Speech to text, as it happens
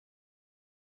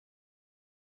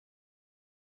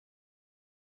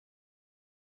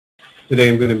Today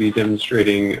I'm going to be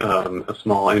demonstrating a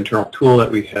small internal tool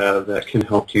that we have that can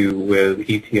help you with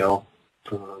ETL.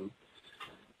 To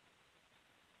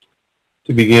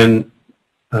begin,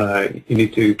 you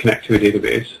need to connect to a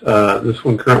database. This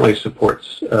one currently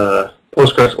supports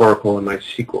Postgres, Oracle, and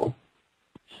MySQL.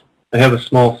 I have a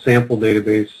small sample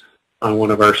database on one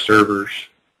of our servers.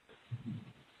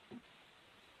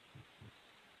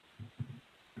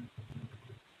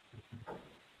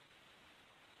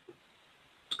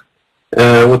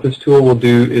 What this tool will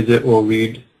do is it will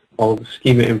read all the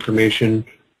schema information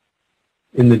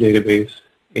in the database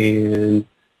and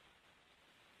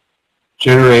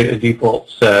generate a default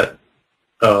set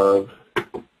of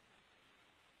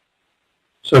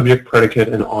subject, predicate,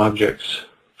 and objects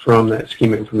from that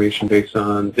schema information based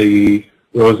on the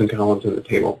rows and columns in the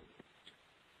table.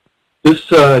 This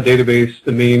database,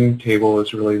 the main table,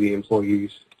 is really the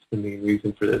employees. It's the main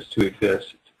reason for this to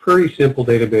exist. It's a pretty simple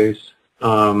database.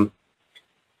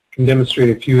 Can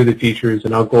demonstrate a few of the features,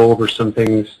 and I'll go over some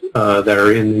things that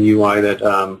are in the UI that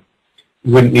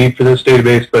you wouldn't need for this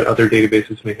database, but other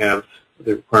databases may have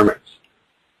the requirements.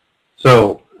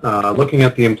 So, looking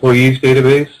at the employees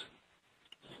database,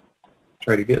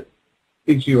 try to get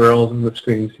these URLs on the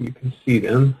screen so you can see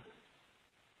them.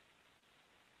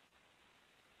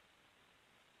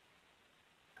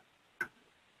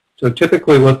 So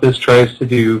typically what this tries to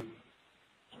do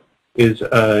is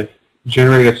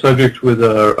generate a subject with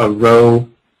a row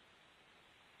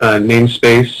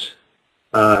namespace,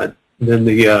 then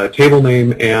the table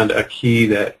name, and a key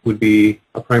that would be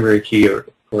a primary key or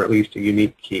at least a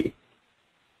unique key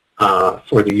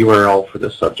for the URL for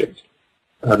the subject.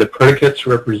 The predicates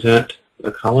represent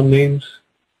the column names,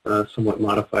 somewhat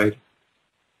modified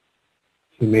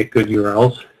to make good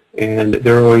URLs, and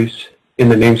they're always in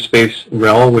the namespace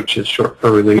rel, which is short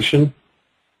for relation.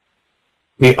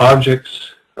 The objects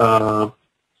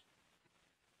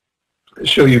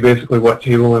show you basically what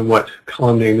table and what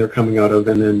column name they're coming out of,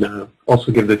 and then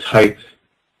also give the type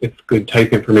if good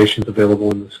type information is available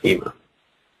in the schema.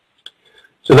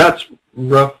 So that's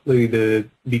roughly the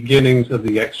beginnings of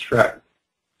the extract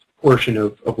portion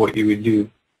of what you would do.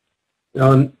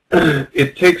 Now,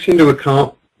 it takes into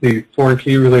account the foreign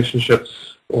key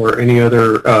relationships or any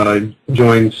other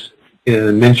joins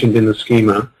mentioned in the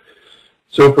schema.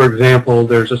 So, for example,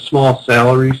 there's a small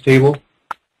salaries table,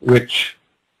 which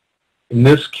in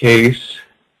this case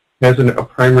has a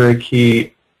primary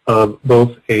key of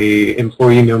both a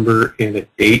employee number and a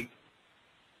date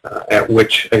at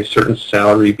which a certain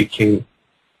salary became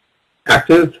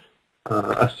active,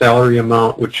 a salary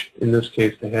amount, which in this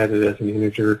case they had it as an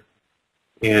integer,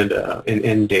 and an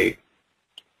end date.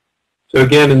 So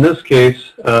again, in this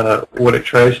case, what it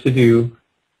tries to do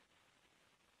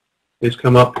is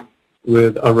come up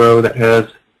with a row that has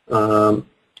a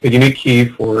unique key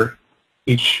for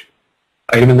each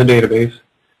item in the database,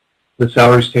 the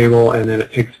salaries table, and then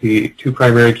it takes the two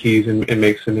primary keys and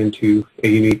makes them into a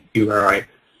unique URI.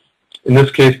 In this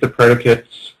case, the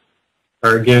predicates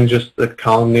are again just the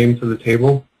column names of the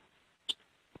table,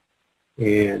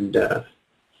 and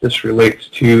this relates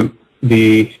to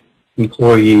the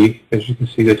employee. As you can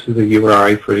see, this is a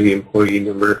URI for the employee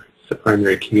number. It's the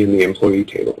primary key in the employee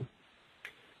table.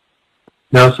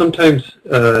 Now, sometimes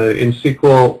in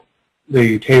SQL,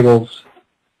 the tables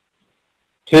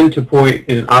tend to point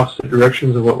in opposite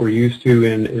directions of what we're used to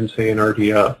in say, an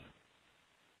RDF.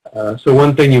 So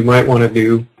one thing you might want to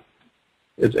do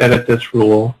is edit this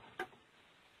rule,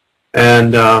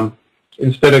 and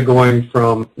instead of going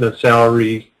from the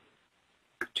salary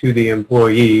to the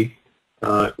employee,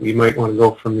 we might want to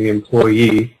go from the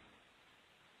employee,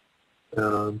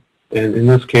 and in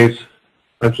this case,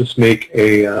 I'll just make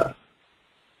a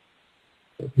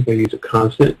I think I use a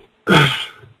constant.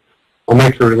 I'll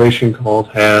make the relation called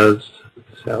has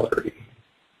salary.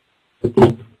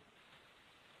 And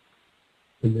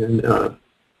then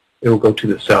it will go to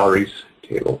the salaries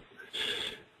table.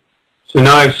 So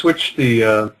now I've switched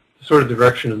the sort of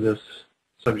direction of this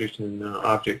subject and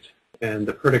object, and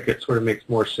the predicate sort of makes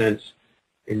more sense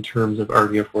in terms of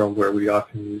RDF world where we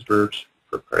often use verbs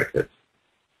for predicates.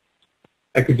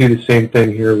 I could do the same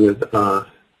thing here with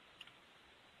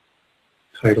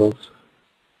titles.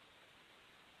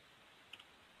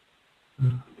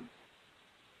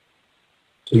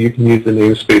 So you can use the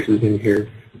namespaces in here.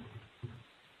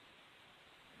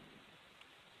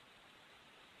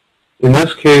 In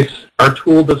this case, our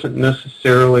tool doesn't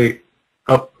necessarily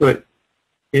output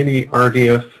any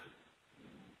RDF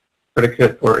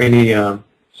predicate or any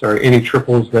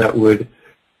triples that would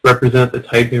represent the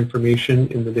type information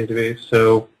in the database.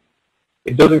 So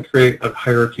it doesn't create a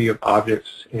hierarchy of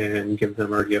objects and give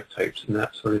them RDF types and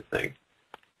that sort of thing.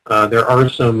 There are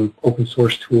some open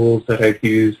source tools that I've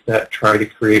used that try to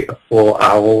create a full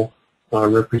OWL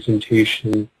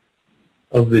representation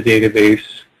of the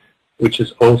database, which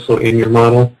is also in your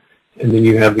model. And then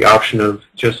you have the option of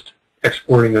just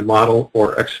exporting the model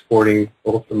or exporting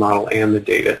both the model and the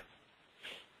data.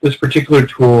 This particular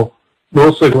tool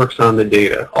mostly works on the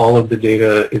data. All of the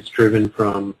data is driven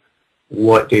from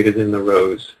what data is in the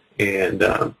rows and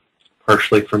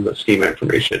partially from the schema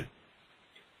information.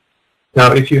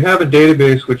 Now, if you have a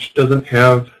database which doesn't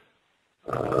have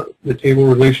the table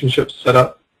relationships set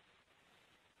up,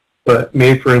 but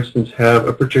may, for instance, have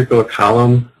a particular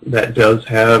column that does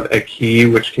have a key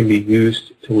which can be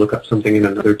used to look up something in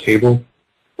another table,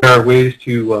 there are ways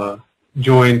to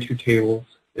join two tables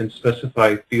and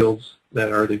specify fields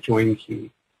that are the join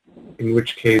key, in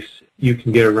which case you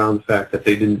can get around the fact that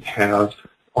they didn't have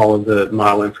all of the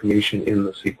model information in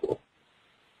the SQL.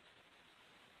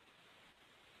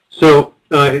 So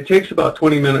it takes about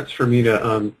 20 minutes for me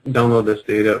to download this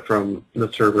data from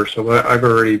the server. So I've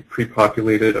already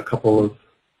pre-populated a couple of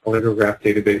AllegroGraph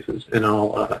databases, and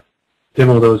I'll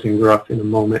demo those in Graph in a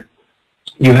moment.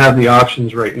 You have the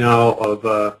options right now of,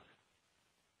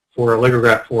 for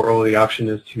AllegroGraph 4.0, the option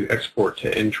is to export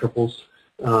to n-triples,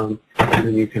 and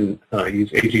then you can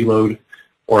use AgLoad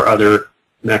or other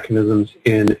mechanisms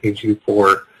in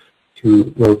AG4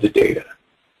 to load the data.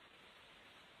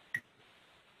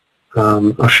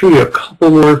 I'll show you a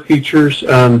couple more features.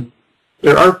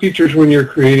 There are features when you're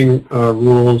creating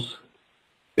rules.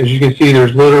 As you can see,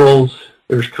 there's literals,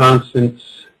 there's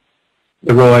constants.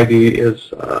 The row ID is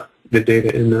the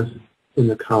data in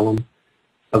the column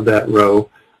of that row.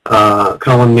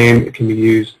 Column name can be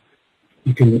used.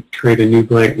 You can create a new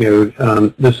blank node.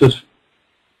 This is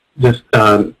just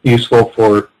useful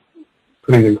for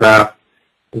putting the graph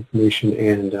information,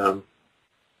 and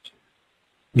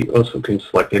you also can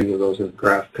select any of those in the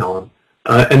graph column.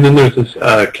 And then there's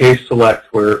this case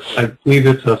select where I believe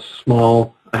it's a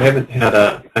small, I haven't had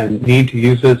a need to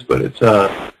use this, but it's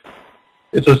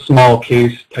a small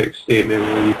case type statement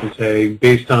where you can say,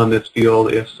 based on this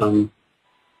field, if some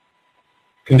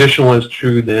conditional is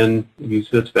true, then use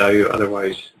this value,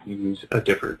 otherwise use a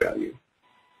different value.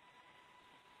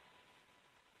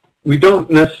 We don't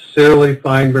necessarily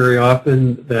find very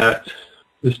often that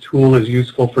this tool is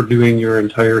useful for doing your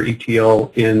entire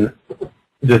ETL in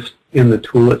the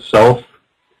tool itself.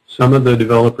 Some of the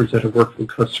developers that have worked with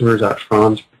customers at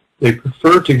Franz, they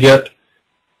prefer to get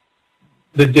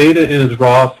the data in as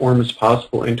raw form as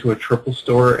possible into a triple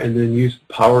store and then use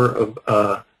the power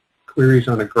of queries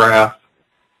on a graph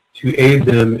to aid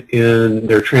them in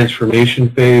their transformation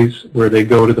phase, where they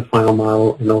go to the final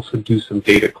model and also do some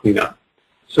data cleanup.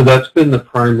 So that's been the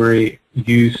primary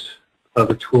use of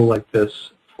a tool like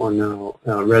this for now,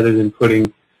 rather than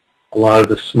putting a lot of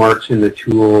the smarts in the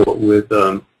tool with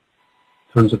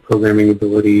tons of programming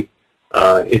ability.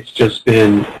 It's just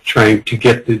been trying to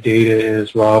get the data in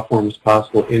as raw form as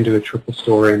possible into a triple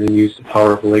store and then use the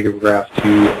power of AllegroGraph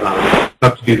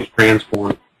to do the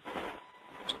transform.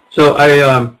 So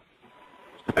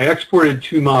I exported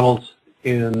two models,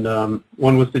 and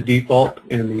one was the default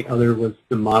and the other was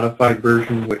the modified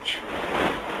version, which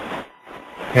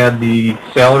had the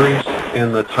salaries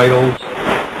and the titles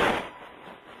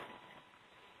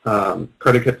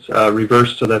predicates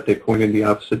reversed so that they pointed the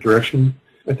opposite direction.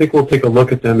 I think we'll take a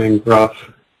look at them in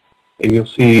Graph, and you'll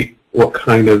see what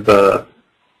kind of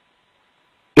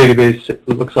database it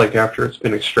looks like after it's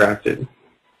been extracted.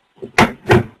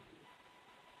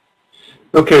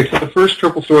 Okay, so the first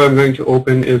triple store I'm going to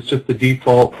open is just the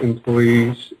default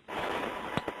employees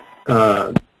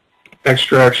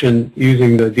extraction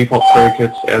using the default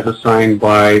predicates as assigned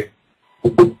by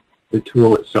the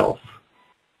tool itself.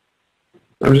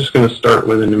 I'm just going to start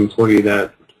with an employee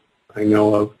that I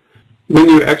know of. When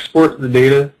you export the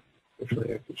data,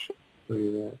 actually I can show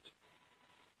you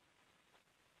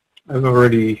that. I've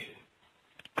already,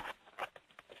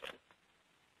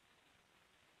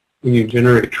 when you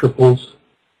generate triples,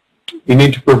 you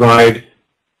need to provide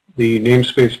the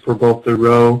namespace for both the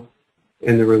row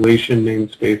and the relation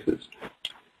namespaces.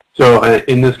 So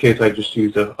in this case, I just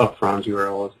used a Franz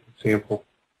URL as an example.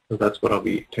 So that's what I'll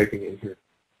be typing in here.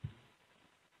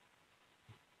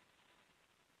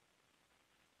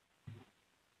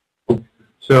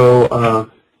 So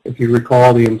if you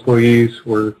recall, the employees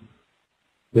were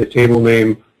the table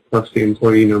name plus the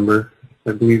employee number.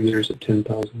 I believe there's a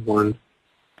 10,001.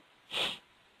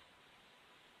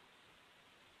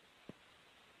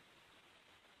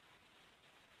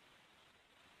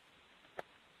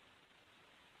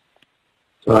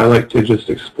 So I like to just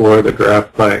explore the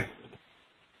graph by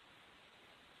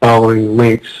following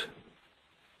links.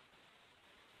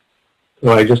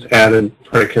 So I just added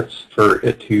predicates for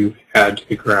it to add to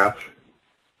the graph.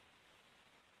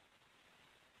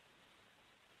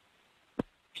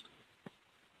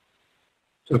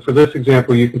 So for this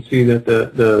example, you can see that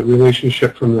the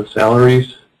relationship from the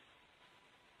salaries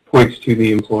points to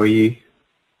the employee,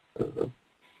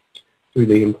 through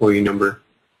the employee number,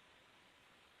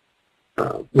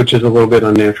 which is a little bit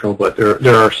unnatural, but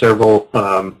there are several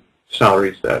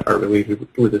salaries that are related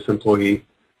with this employee.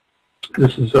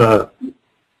 This is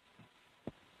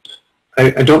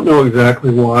I don't know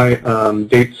exactly why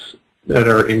dates that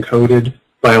are encoded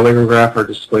by AllegroGraph are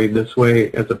displayed this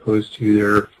way as opposed to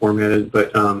they're formatted,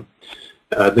 but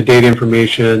the date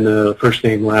information, the first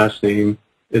name, last name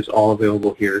is all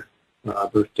available here,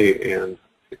 birth date and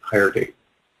hire date.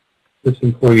 This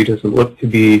employee doesn't look to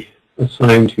be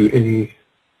assigned to any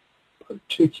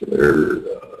particular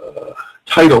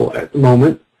title at the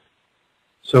moment.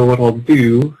 So what I'll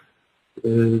do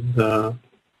is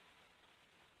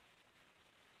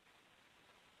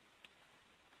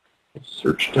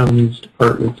search down these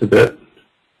departments a bit.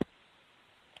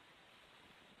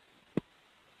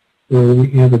 Well,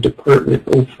 we have a department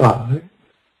 05.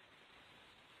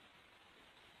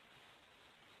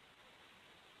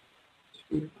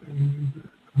 See if I remember.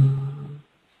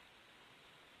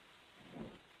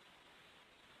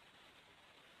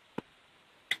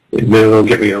 Maybe it'll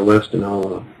get me a list, and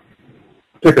I'll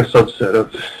pick a subset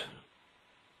of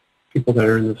people that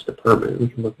are in this department. We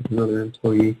can look at another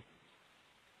employee.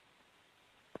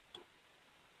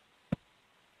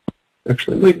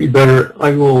 Actually, it might be better.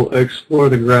 I will explore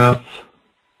the graph.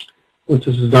 Once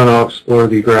this is done, I'll explore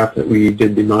the graph that we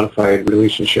did the modified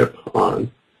relationship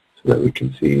on so that we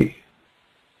can see.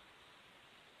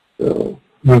 So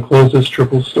I'm going to close this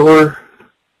triple store.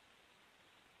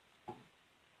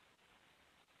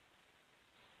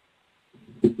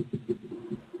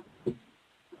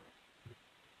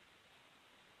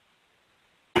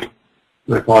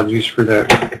 My apologies for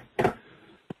that.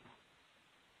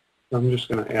 I'm just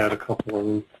going to add a couple of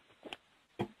them.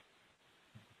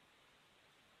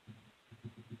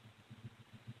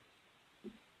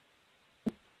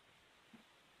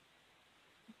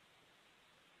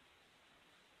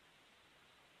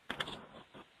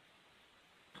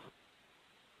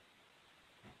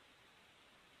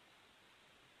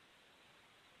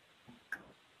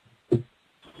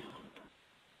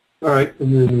 All right,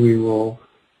 and then we will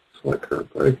select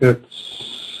current predicates.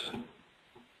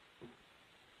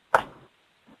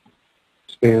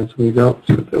 Expand so we go,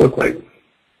 see what they look like.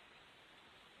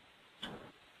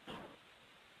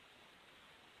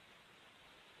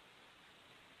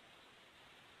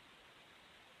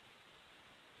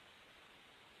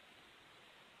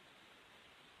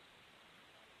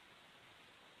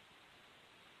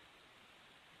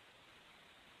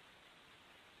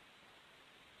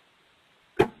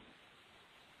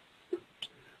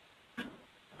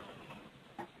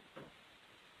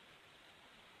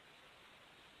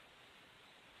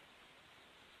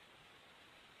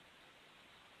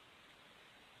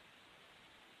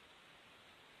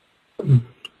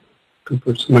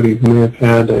 For somebody who may have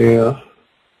had a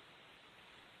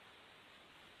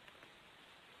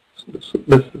this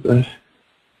is a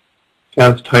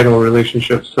has title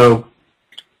relationship. So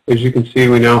as you can see,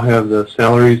 we now have the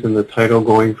salaries and the title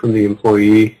going from the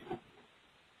employee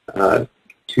to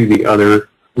the other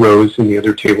rows in the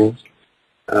other tables,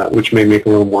 which may make a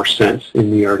little more sense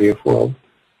in the RDF world.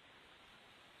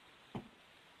 I'm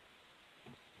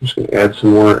just going to add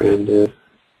some more and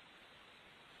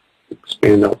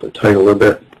expand out the title a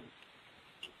bit.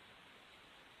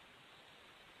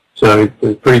 So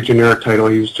the pretty generic title,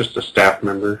 he was just a staff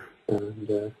member,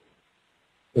 and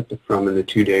put the from and the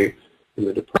to date in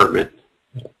the department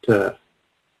that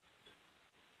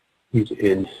he's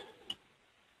in.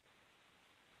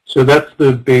 So that's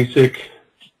the basic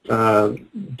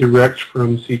direct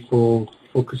from SQL,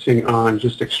 focusing on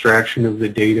just extraction of the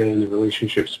data and the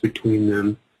relationships between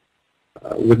them,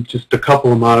 with just a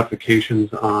couple of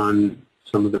modifications on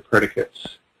some of the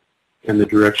predicates and the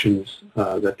directions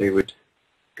that they would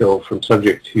go from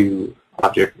subject to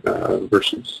object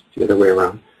versus the other way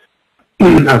around.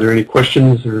 Are there any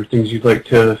questions or things you'd like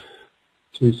to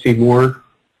see more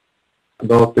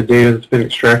about the data that's been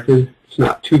extracted? It's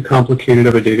not too complicated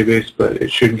of a database, but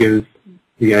it should give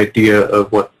the idea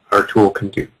of what our tool can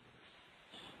do.